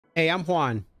Hey, I'm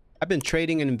Juan. I've been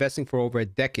trading and investing for over a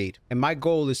decade, and my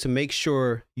goal is to make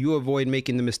sure you avoid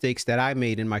making the mistakes that I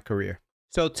made in my career.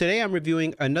 So today I'm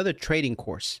reviewing another trading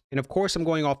course. And of course, I'm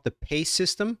going off the PACE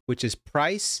system, which is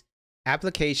price,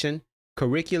 application,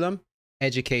 curriculum,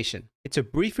 education. It's a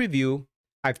brief review.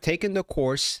 I've taken the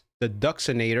course, the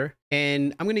Duxanator,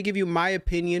 and I'm going to give you my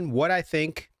opinion, what I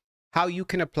think, how you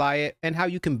can apply it, and how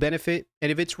you can benefit,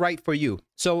 and if it's right for you.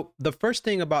 So the first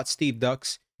thing about Steve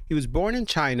Dux, he was born in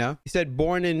China. He said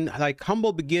born in like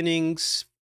humble beginnings,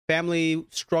 family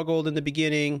struggled in the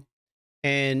beginning.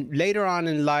 And later on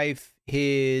in life,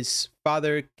 his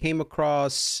father came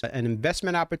across an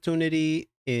investment opportunity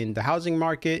in the housing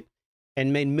market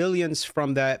and made millions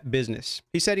from that business.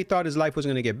 He said he thought his life was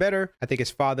going to get better. I think his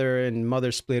father and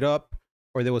mother split up,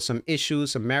 or there was some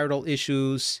issues, some marital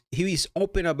issues. He's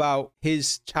open about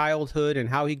his childhood and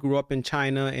how he grew up in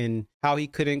China and how he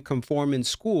couldn't conform in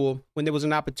school. When there was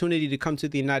an opportunity to come to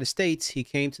the United States, he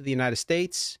came to the United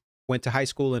States, went to high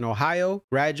school in Ohio,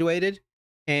 graduated,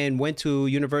 and went to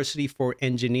university for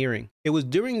engineering. It was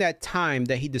during that time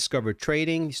that he discovered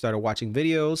trading. He started watching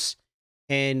videos,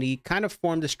 and he kind of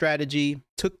formed a strategy,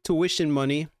 took tuition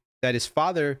money that his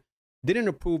father didn't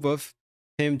approve of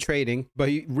him trading, but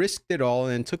he risked it all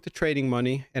and took the trading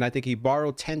money. And I think he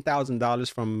borrowed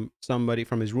 $10,000 from somebody,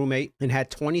 from his roommate, and had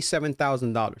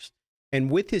 $27,000. And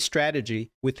with his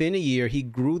strategy, within a year, he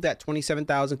grew that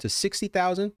 $27,000 to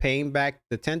 $60,000, paying back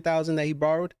the $10,000 that he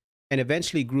borrowed, and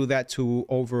eventually grew that to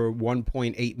over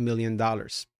 $1.8 million.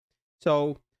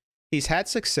 So he's had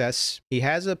success. He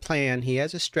has a plan. He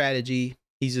has a strategy.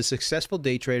 He's a successful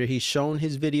day trader. He's shown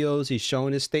his videos. He's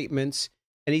shown his statements.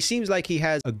 And he seems like he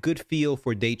has a good feel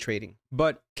for day trading.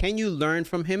 But can you learn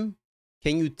from him?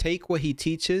 Can you take what he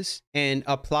teaches and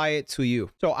apply it to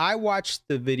you? So I watched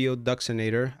the video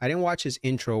Duxanator. I didn't watch his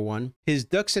intro one. His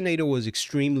Duxanator was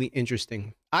extremely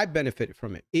interesting. I benefited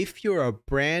from it. If you're a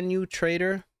brand new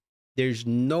trader, there's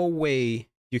no way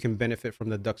you can benefit from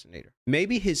the Duxanator.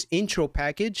 Maybe his intro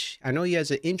package. I know he has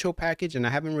an intro package and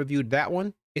I haven't reviewed that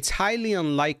one. It's highly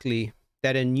unlikely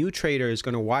that a new trader is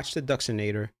going to watch the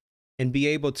Duxanator and be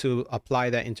able to apply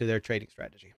that into their trading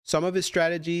strategy. Some of his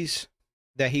strategies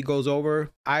that he goes over,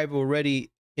 I've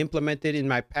already implemented in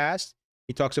my past.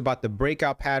 He talks about the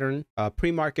breakout pattern,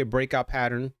 pre-market breakout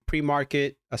pattern,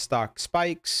 pre-market, a stock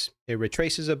spikes, it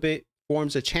retraces a bit,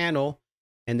 forms a channel,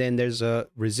 and then there's a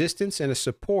resistance and a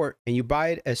support, and you buy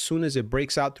it as soon as it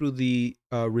breaks out through the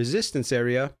resistance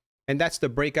area, and that's the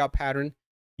breakout pattern.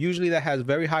 Usually that has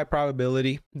very high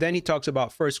probability. Then he talks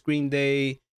about first green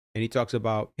day, and he talks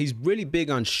about, he's really big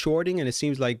on shorting, and it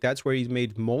seems like that's where he's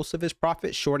made most of his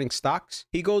profit, shorting stocks.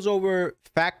 He goes over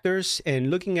factors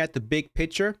and looking at the big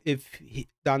picture.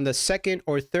 On the second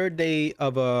or third day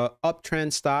of a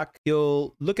uptrend stock,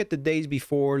 he'll look at the days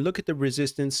before, look at the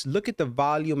resistance, look at the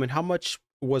volume and how much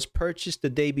was purchased the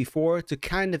day before to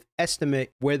kind of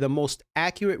estimate where the most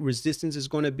accurate resistance is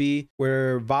going to be,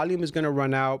 where volume is going to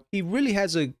run out. He really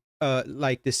has a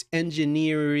like this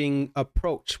engineering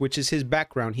approach, which is his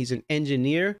background. He's an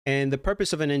engineer, and the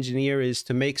purpose of an engineer is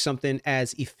to make something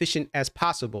as efficient as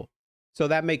possible. So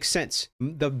that makes sense.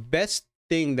 The best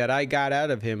thing that I got out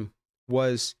of him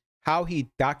was how he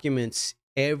documents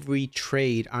every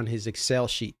trade on his Excel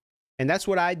sheet. And that's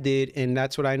what I did, and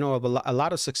that's what I know of a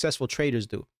lot of successful traders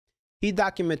do. He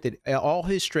documented all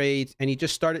his trades, and he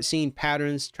just started seeing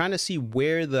patterns, trying to see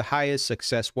where the highest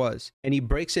success was. And he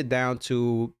breaks it down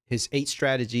to his 8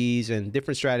 strategies and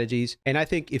different strategies. And I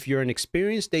think if you're an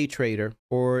experienced day trader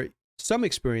or some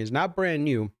experience, not brand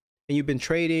new, and you've been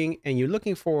trading and you're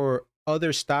looking for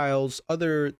other styles,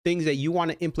 other things that you want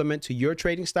to implement to your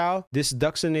trading style, this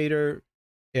Duxanator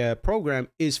program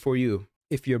is for you.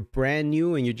 If you're brand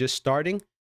new and you're just starting,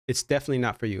 it's definitely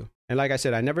not for you. And like I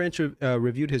said, I never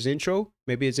reviewed his intro.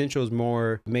 Maybe his intro is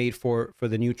more made for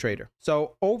the new trader.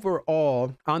 So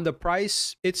overall, on the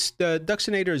price, the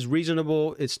Duxanator is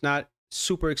reasonable. It's not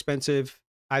super expensive.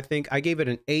 I think I gave it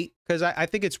an 8 because I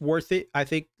think it's worth it. I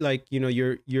think, like, you know,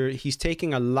 he's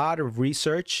taking a lot of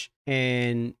research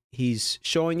and he's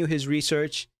showing you his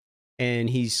research, and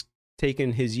he's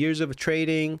taken his years of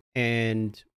trading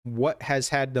and what has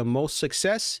had the most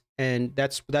success, and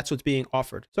that's what's being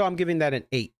offered. So I'm giving that an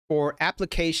 8. For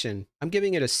application, I'm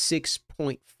giving it a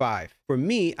 6.5. For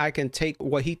me, I can take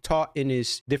what he taught in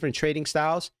his different trading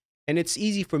styles, and it's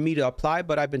easy for me to apply,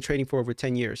 but I've been trading for over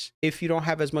 10 years. If you don't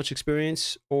have as much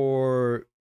experience, or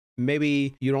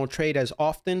maybe you don't trade as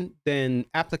often, then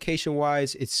application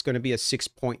wise, it's going to be a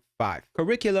 6.5.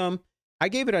 Curriculum, I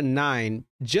gave it a 9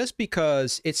 just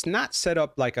because it's not set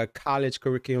up like a college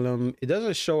curriculum. It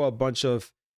doesn't show a bunch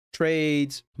of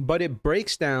trades, but it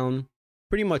breaks down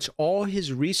pretty much all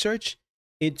his research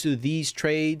into these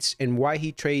trades and why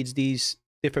he trades these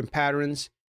different patterns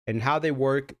and how they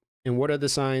work and what are the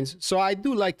signs. So I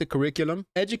do like the curriculum.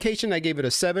 Education, I gave it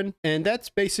a 7, and that's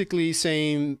basically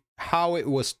saying how it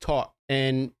was taught.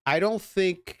 And I don't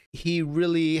think he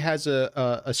really has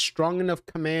a strong enough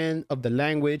command of the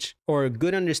language or a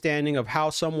good understanding of how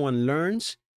someone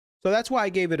learns. So that's why I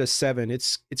gave it a 7.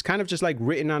 It's kind of just like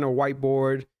written on a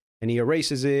whiteboard, and he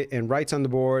erases it and writes on the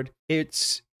board.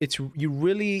 You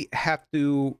really have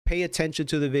to pay attention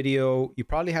to the video. You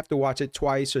probably have to watch it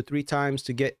twice or 3 times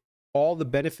to get all the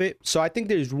benefit. So I think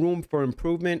there's room for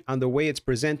improvement on the way it's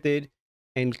presented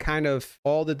and kind of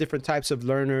all the different types of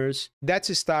learners. That's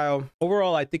his style.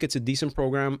 Overall, I think it's a decent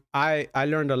program. I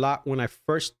learned a lot when I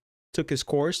first took his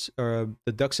course, the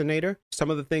Duxanator.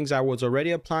 Some of the things I was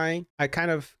already applying, I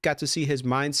kind of got to see his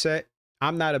mindset.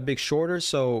 I'm not a big shorter,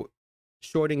 so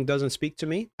shorting doesn't speak to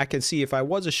me. I can see if I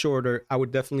was a shorter, I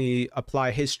would definitely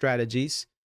apply his strategies.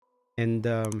 And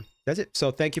that's it.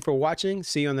 So thank you for watching.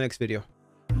 See you on the next video.